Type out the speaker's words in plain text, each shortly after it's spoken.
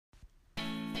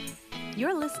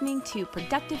You're listening to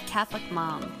Productive Catholic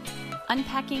Mom,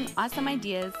 unpacking awesome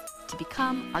ideas to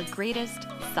become our greatest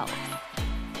self.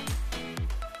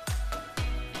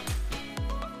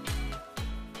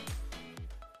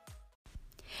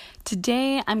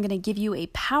 Today, I'm going to give you a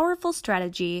powerful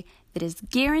strategy that is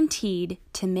guaranteed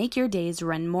to make your days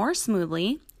run more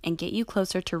smoothly and get you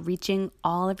closer to reaching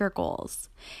all of your goals.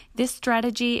 This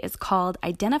strategy is called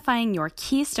identifying your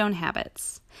keystone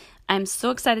habits. I'm so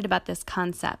excited about this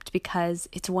concept because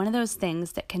it's one of those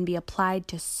things that can be applied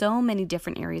to so many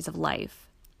different areas of life.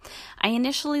 I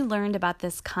initially learned about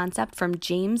this concept from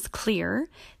James Clear,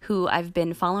 who I've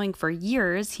been following for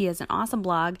years. He has an awesome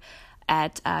blog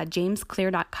at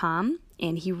jamesclear.com,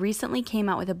 and he recently came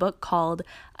out with a book called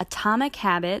Atomic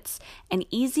Habits, an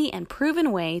easy and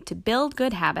proven way to build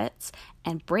good habits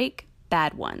and break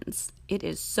bad ones. It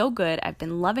is so good. I've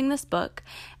been loving this book,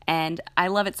 and I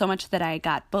love it so much that I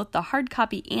got both the hard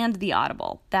copy and the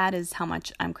Audible. That is how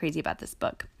much I'm crazy about this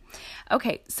book.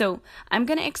 Okay, so I'm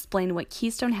going to explain what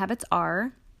keystone habits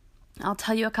are. I'll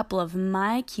tell you a couple of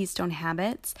my keystone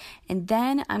habits, and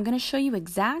then I'm going to show you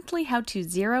exactly how to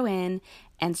zero in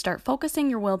and start focusing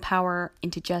your willpower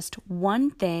into just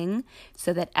one thing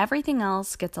so that everything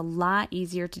else gets a lot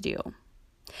easier to do.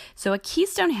 So a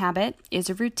keystone habit is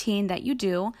a routine that you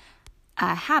do,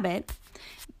 a habit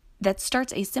that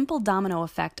starts a simple domino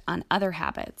effect on other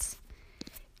habits.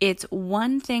 It's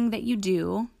one thing that you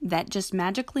do that just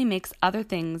magically makes other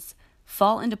things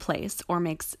fall into place or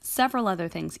makes several other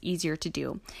things easier to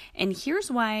do. And here's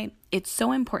why it's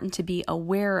so important to be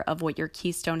aware of what your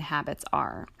keystone habits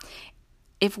are.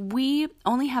 If we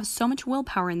only have so much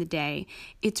willpower in the day,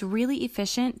 it's really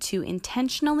efficient to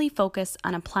intentionally focus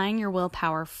on applying your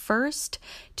willpower first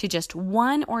to just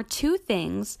one or two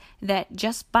things that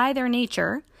just by their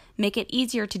nature make it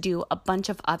easier to do a bunch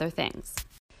of other things.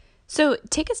 So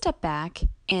take a step back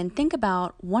and think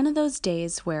about one of those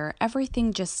days where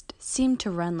everything just seemed to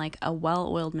run like a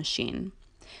well-oiled machine.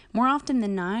 More often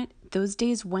than not, those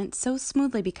days went so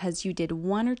smoothly because you did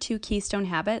one or two keystone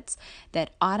habits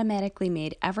that automatically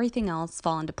made everything else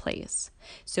fall into place.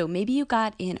 So maybe you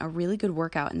got in a really good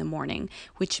workout in the morning,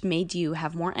 which made you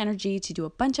have more energy to do a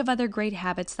bunch of other great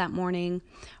habits that morning.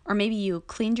 Or maybe you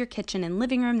cleaned your kitchen and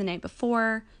living room the night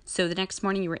before, so the next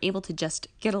morning you were able to just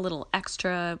get a little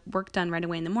extra work done right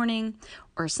away in the morning,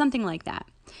 or something like that.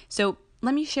 So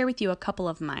let me share with you a couple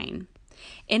of mine.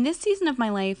 In this season of my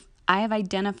life, I have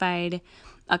identified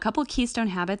a couple keystone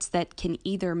habits that can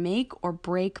either make or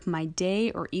break my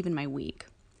day or even my week.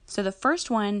 So the first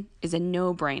one is a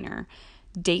no-brainer,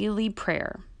 daily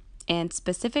prayer, and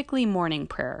specifically morning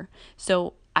prayer.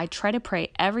 So I try to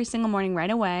pray every single morning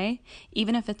right away,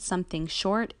 even if it's something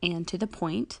short and to the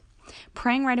point.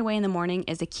 Praying right away in the morning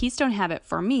is a keystone habit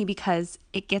for me because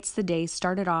it gets the day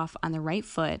started off on the right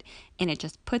foot and it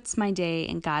just puts my day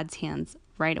in God's hands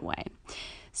right away.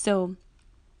 So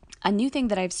a new thing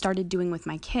that I've started doing with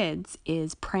my kids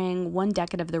is praying one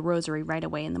decade of the rosary right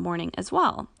away in the morning as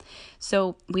well.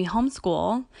 So we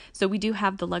homeschool, so we do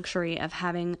have the luxury of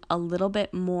having a little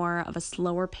bit more of a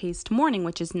slower paced morning,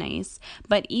 which is nice.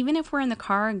 But even if we're in the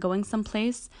car and going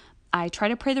someplace, I try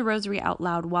to pray the rosary out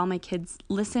loud while my kids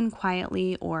listen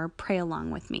quietly or pray along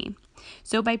with me.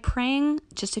 So by praying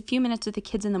just a few minutes with the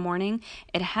kids in the morning,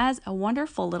 it has a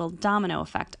wonderful little domino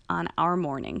effect on our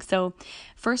morning. So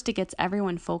first it gets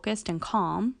everyone focused and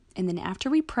calm, and then after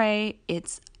we pray,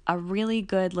 it's a really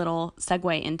good little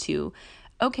segue into,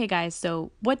 okay guys,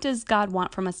 so what does God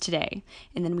want from us today?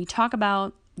 And then we talk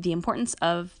about the importance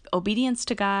of obedience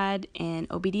to God and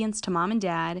obedience to mom and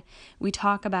dad. We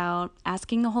talk about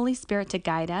asking the Holy Spirit to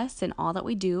guide us in all that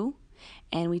we do.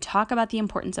 And we talk about the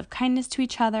importance of kindness to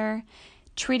each other,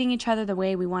 treating each other the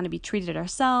way we want to be treated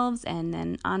ourselves, and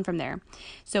then on from there.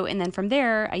 And then from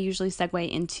there, I usually segue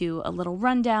into a little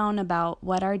rundown about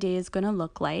what our day is going to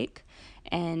look like.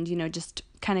 And, just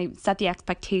kind of set the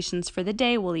expectations for the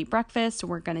day. We'll eat breakfast.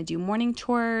 We're going to do morning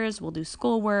chores. We'll do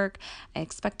schoolwork. I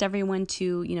expect everyone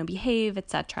to, behave,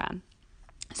 etc.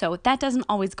 So that doesn't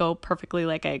always go perfectly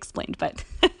like I explained, but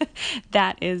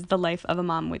that is the life of a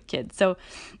mom with kids.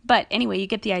 But anyway, you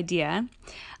get the idea.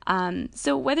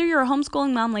 So whether you're a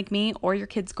homeschooling mom like me or your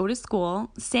kids go to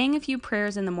school, saying a few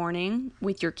prayers in the morning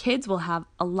with your kids will have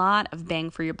a lot of bang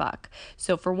for your buck.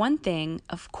 So for one thing,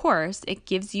 of course, it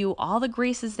gives you all the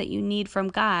graces that you need from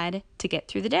God to get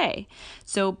through the day.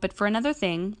 But for another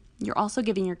thing, you're also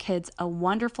giving your kids a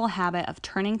wonderful habit of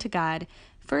turning to God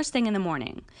first thing in the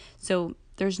morning. So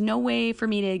there's no way for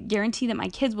me to guarantee that my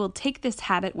kids will take this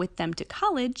habit with them to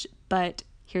college, but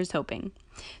here's hoping.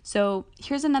 So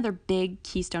here's another big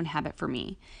keystone habit for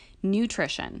me,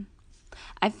 nutrition.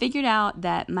 I figured out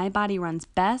that my body runs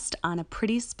best on a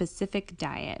pretty specific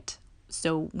diet.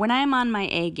 So when I'm on my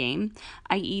A game,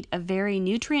 I eat a very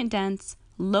nutrient-dense,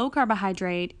 low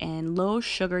carbohydrate, and low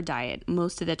sugar diet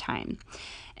most of the time.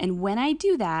 And when I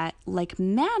do that, like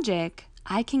magic,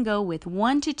 I can go with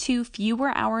 1 to 2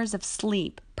 fewer hours of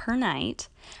sleep per night.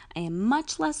 I am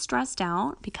much less stressed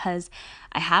out because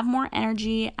I have more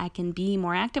energy, I can be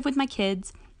more active with my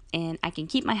kids, and I can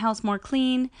keep my house more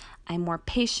clean. I'm more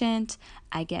patient.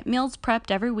 I get meals prepped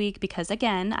every week because,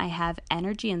 again, I have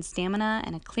energy and stamina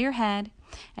and a clear head.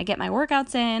 I get my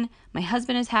workouts in. My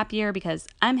husband is happier because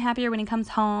I'm happier when he comes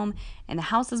home, and the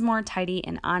house is more tidy,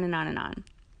 and on and on and on.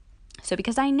 So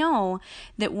because I know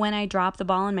that when I drop the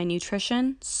ball on my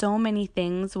nutrition, so many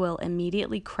things will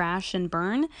immediately crash and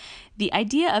burn, the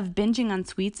idea of binging on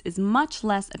sweets is much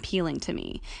less appealing to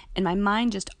me. And my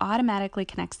mind just automatically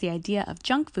connects the idea of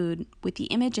junk food with the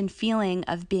image and feeling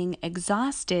of being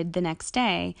exhausted the next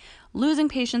day, losing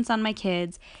patience on my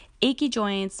kids, achy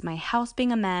joints, my house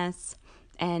being a mess,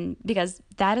 and because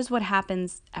that is what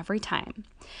happens every time.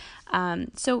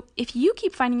 So if you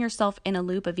keep finding yourself in a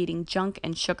loop of eating junk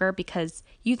and sugar because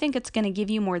you think it's going to give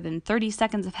you more than 30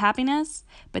 seconds of happiness,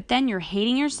 but then you're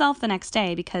hating yourself the next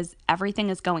day because everything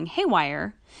is going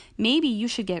haywire, maybe you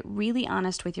should get really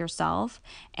honest with yourself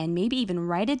and maybe even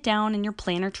write it down in your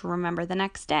planner to remember the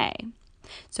next day.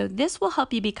 So this will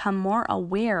help you become more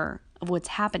aware of what's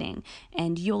happening,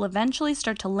 and you'll eventually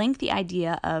start to link the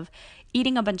idea of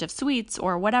eating a bunch of sweets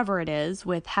or whatever it is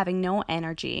with having no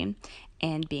energy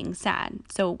and being sad.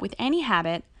 So with any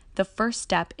habit, the first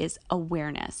step is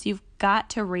awareness. You've got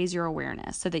to raise your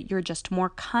awareness so that you're just more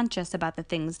conscious about the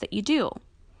things that you do.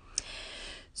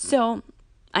 So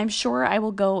I'm sure I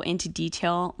will go into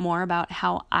detail more about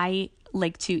how I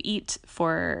like to eat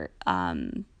for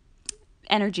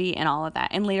energy and all of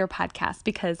that in later podcasts,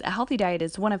 because a healthy diet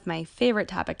is one of my favorite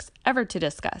topics ever to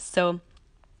discuss. So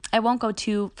I won't go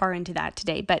too far into that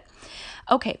today, but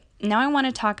okay, now I want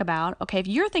to talk about, if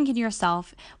you're thinking to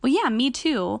yourself, well, yeah, me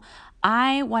too.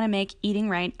 I want to make eating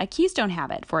right a keystone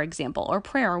habit, for example, or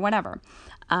prayer or whatever,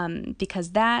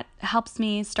 because that helps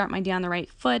me start my day on the right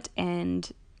foot.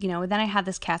 And, then I have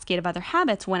this cascade of other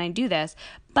habits when I do this,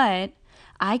 but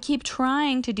I keep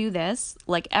trying to do this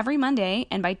like every Monday,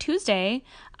 and by Tuesday,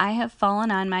 I have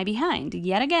fallen on my behind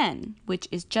yet again, which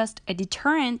is just a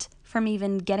deterrent from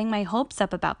even getting my hopes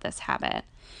up about this habit.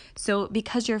 So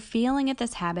because you're failing at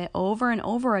this habit over and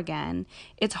over again,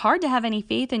 it's hard to have any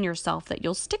faith in yourself that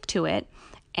you'll stick to it,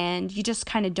 and you just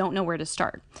kind of don't know where to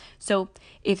start. So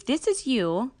if this is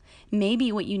you,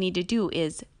 maybe what you need to do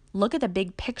is look at the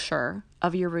big picture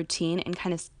of your routine and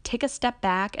kind of take a step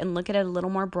back and look at it a little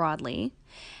more broadly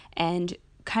and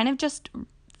kind of just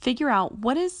figure out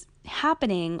what is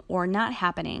happening or not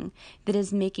happening that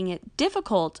is making it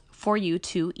difficult for you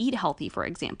to eat healthy, for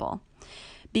example.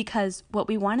 Because what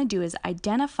we want to do is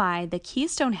identify the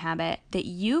keystone habit that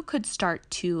you could start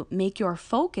to make your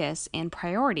focus and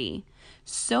priority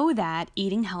so that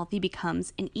eating healthy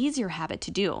becomes an easier habit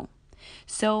to do.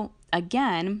 So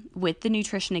again, with the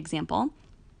nutrition example,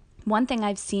 one thing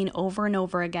I've seen over and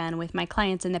over again with my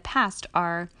clients in the past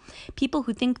are people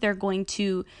who think they're going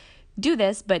to do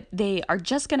this, but they are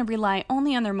just going to rely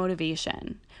only on their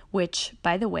motivation, which,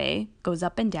 by the way, goes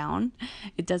up and down.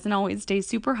 It doesn't always stay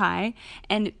super high.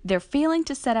 And they're failing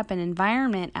to set up an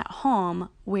environment at home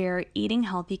where eating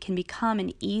healthy can become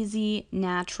an easy,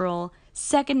 natural,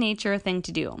 second nature thing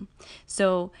to do.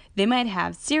 So they might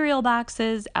have cereal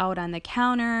boxes out on the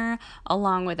counter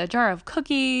along with a jar of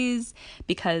cookies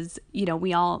because,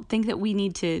 we all think that we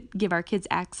need to give our kids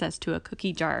access to a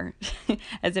cookie jar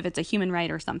as if it's a human right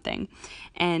or something,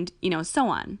 and, so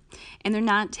on. And they're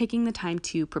not taking the time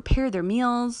to prepare their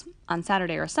meals on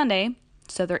Saturday or Sunday.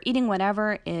 So they're eating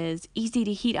whatever is easy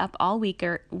to heat up all week,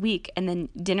 and then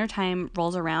dinner time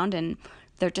rolls around and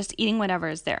they're just eating whatever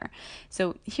is there.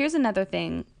 So here's another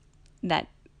thing that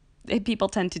people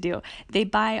tend to do. They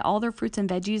buy all their fruits and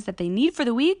veggies that they need for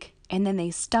the week, and then they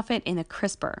stuff it in a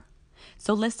crisper.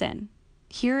 So listen,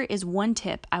 here is one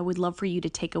tip I would love for you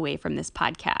to take away from this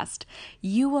podcast.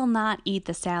 You will not eat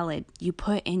the salad you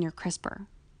put in your crisper.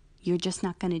 You're just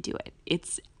not going to do it.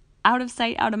 It's out of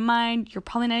sight, out of mind. You're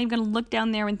probably not even going to look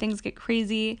down there when things get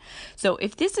crazy. So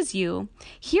if this is you,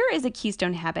 here is a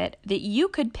keystone habit that you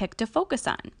could pick to focus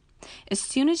on. As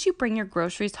soon as you bring your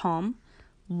groceries home,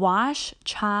 wash,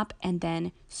 chop, and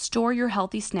then store your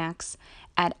healthy snacks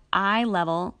at eye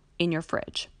level in your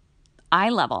fridge. Eye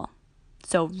level.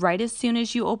 So right as soon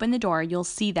as you open the door, you'll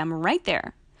see them right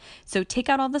there. So take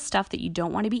out all the stuff that you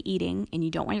don't want to be eating and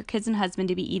you don't want your kids and husband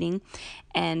to be eating,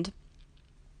 and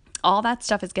all that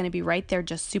stuff is going to be right there,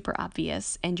 just super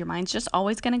obvious, and your mind's just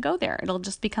always going to go there. It'll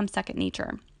just become second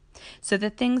nature. So the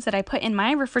things that I put in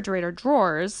my refrigerator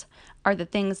drawers are the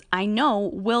things I know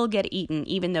will get eaten,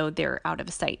 even though they're out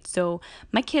of sight. So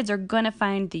my kids are going to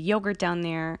find the yogurt down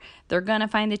there. They're going to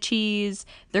find the cheese.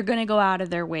 They're going to go out of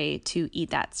their way to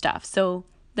eat that stuff. So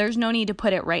there's no need to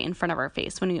put it right in front of our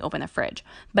face when we open the fridge.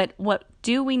 But what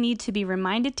do we need to be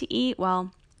reminded to eat?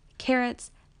 Well,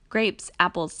 carrots, grapes,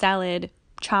 apples, salad,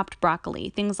 chopped broccoli,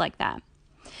 things like that.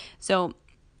 So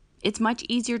it's much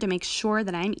easier to make sure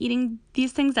that I'm eating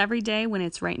these things every day when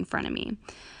it's right in front of me.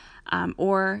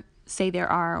 Or say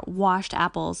there are washed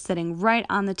apples sitting right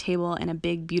on the table in a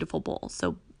big, beautiful bowl.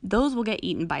 So those will get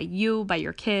eaten by you, by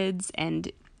your kids, and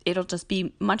it'll just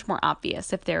be much more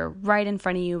obvious if they're right in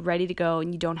front of you, ready to go,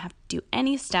 and you don't have to do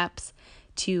any steps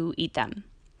to eat them.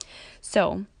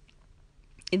 So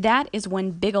that is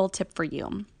one big old tip for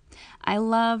you. I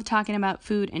love talking about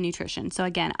food and nutrition. So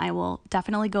again, I will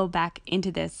definitely go back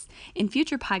into this in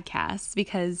future podcasts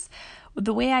because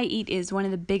the way I eat is one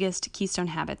of the biggest keystone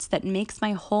habits that makes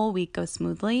my whole week go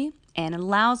smoothly and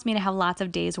allows me to have lots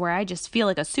of days where I just feel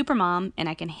like a super mom and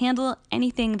I can handle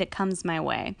anything that comes my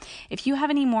way. If you have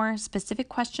any more specific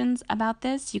questions about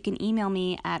this, you can email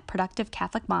me at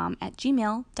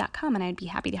productivecatholicmom@gmail.com and I'd be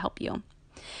happy to help you.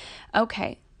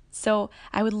 Okay. So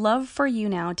I would love for you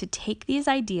now to take these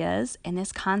ideas and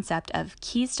this concept of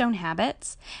keystone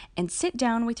habits and sit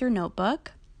down with your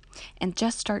notebook and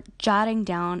just start jotting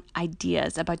down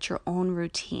ideas about your own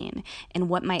routine and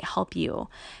what might help you.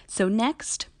 So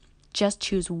next, just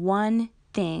choose one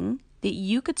thing that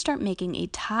you could start making a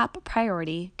top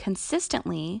priority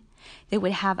consistently that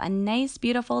would have a nice,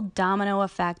 beautiful domino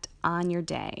effect on your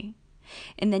day.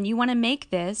 And then you want to make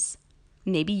this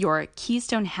maybe your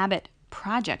keystone habit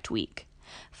project week.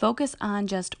 Focus on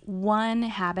just one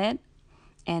habit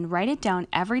and write it down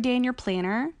every day in your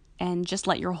planner and just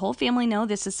let your whole family know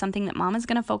this is something that mom is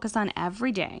going to focus on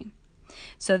every day.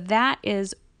 So that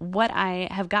is what I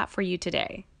have got for you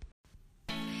today.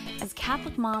 As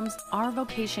Catholic moms, our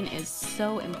vocation is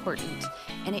so important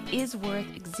and it is worth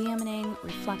examining,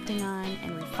 reflecting on,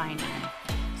 and refining.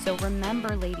 So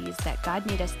remember, ladies, that God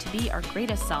made us to be our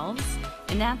greatest selves,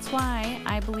 and that's why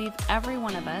I believe every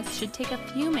one of us should take a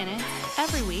few minutes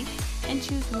every week and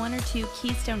choose one or two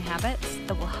keystone habits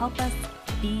that will help us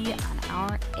be on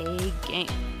our A game.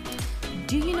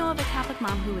 Do you know of a Catholic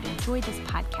mom who would enjoy this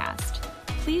podcast?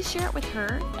 Please share it with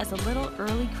her as a little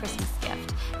early Christmas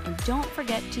gift, and don't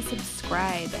forget to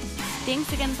subscribe.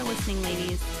 Thanks again for listening,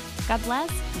 ladies. God bless,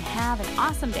 and have an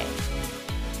awesome day.